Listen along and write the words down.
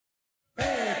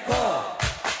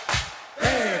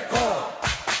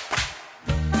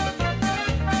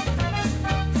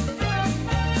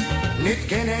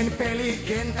kenen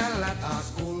pelikentällä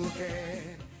taas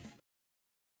kulkee.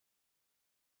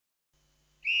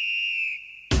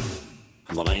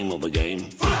 The name of the game.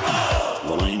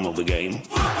 Football. The name of the game.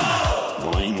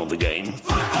 Football. The name of the game.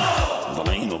 Football. The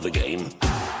name of the game.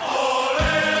 Ole,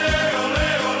 ole,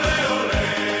 ole, ole.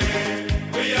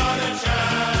 We are the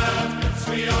champions.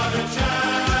 We are the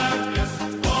champions.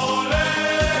 Ole,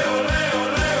 ole,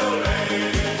 ole, ole.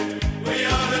 We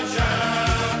are the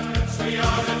champions. We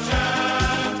are the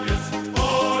champions.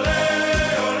 Ole,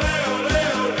 ole, ole,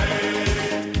 ole.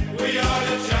 We are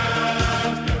the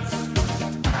champions.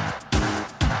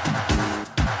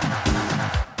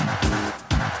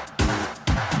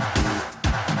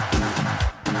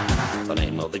 The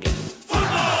name of the game.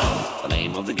 Football. The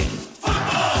name of the game.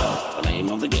 Football. The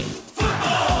name of the game.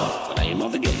 Football. The name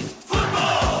of the game.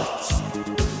 Football.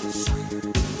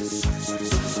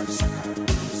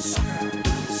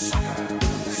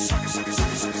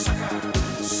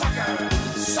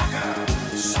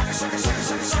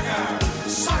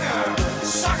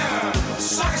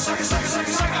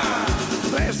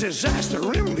 There's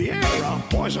disaster in the air. Our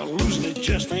boys are losing, it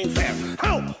just ain't fair.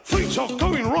 Help! Things are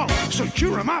going wrong, so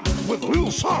cheer 'em up with a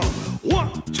little song.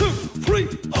 1, 2, 3.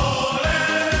 Ole,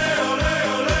 ole,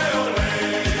 ole, ole.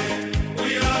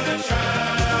 We are the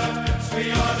champions.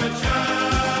 We are the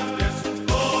champions.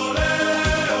 Ole,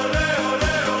 ole,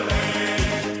 ole, ole.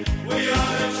 We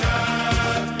are the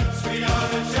champions. We are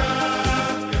the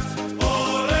champions.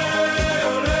 Ole,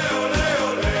 ole, ole,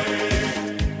 ole.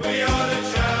 We are the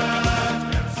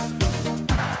champions.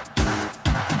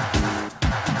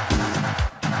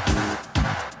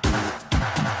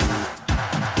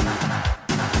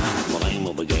 The name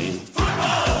of the game.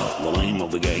 Football. The name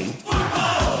of the game.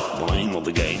 Football. The name of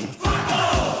the game.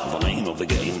 Football. The name of the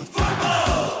game.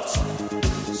 Football.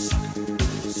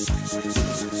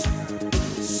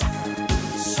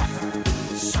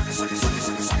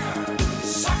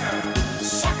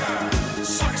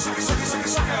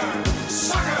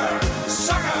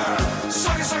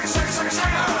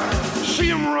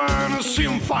 See 'em run and see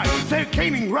 'em fight. They're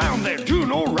gaining ground, they're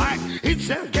doing all right. It's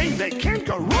their game, they can't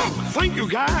go wrong. Thank you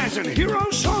guys and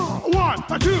hero song. 1,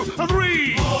 2,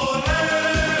 3. Ole,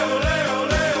 ole,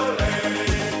 ole, ole.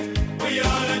 We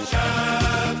are the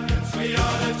champions. We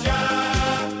are the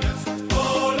champions.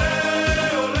 Ole,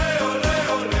 ole, ole,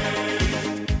 ole.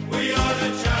 We are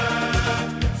the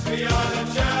champions. We are the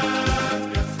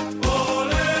champions.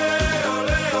 Ole,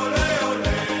 ole, ole,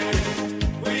 ole.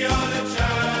 We are the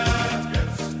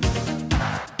champions.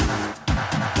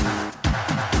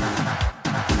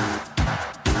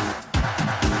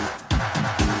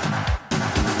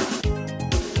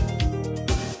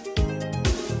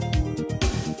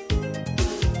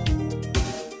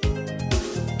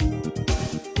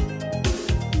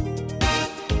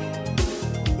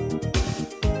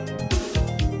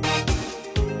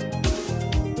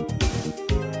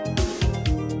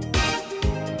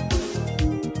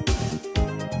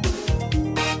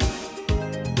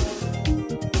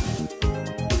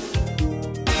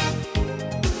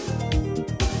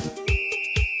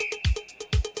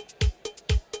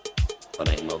 The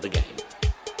name of the game.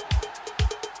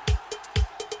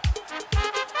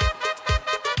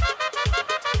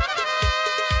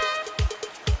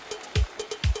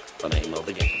 The name of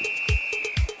the game.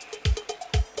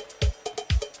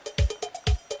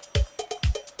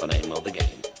 The name of the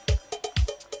game.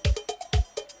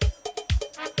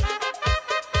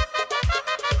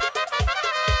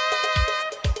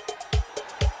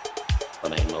 The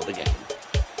name of the game.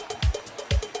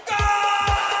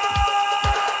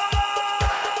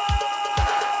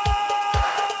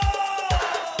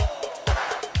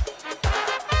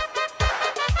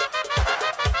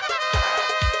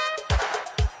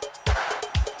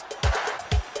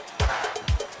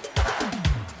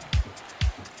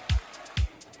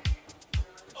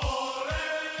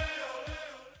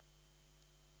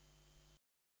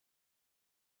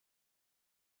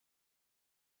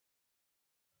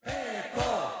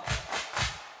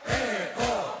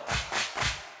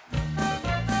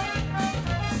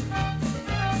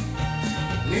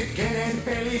 Nyt kenen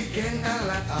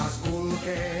pelikentällä taas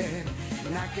kulkee,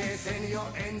 näkee sen jo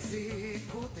ensi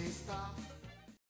kutista.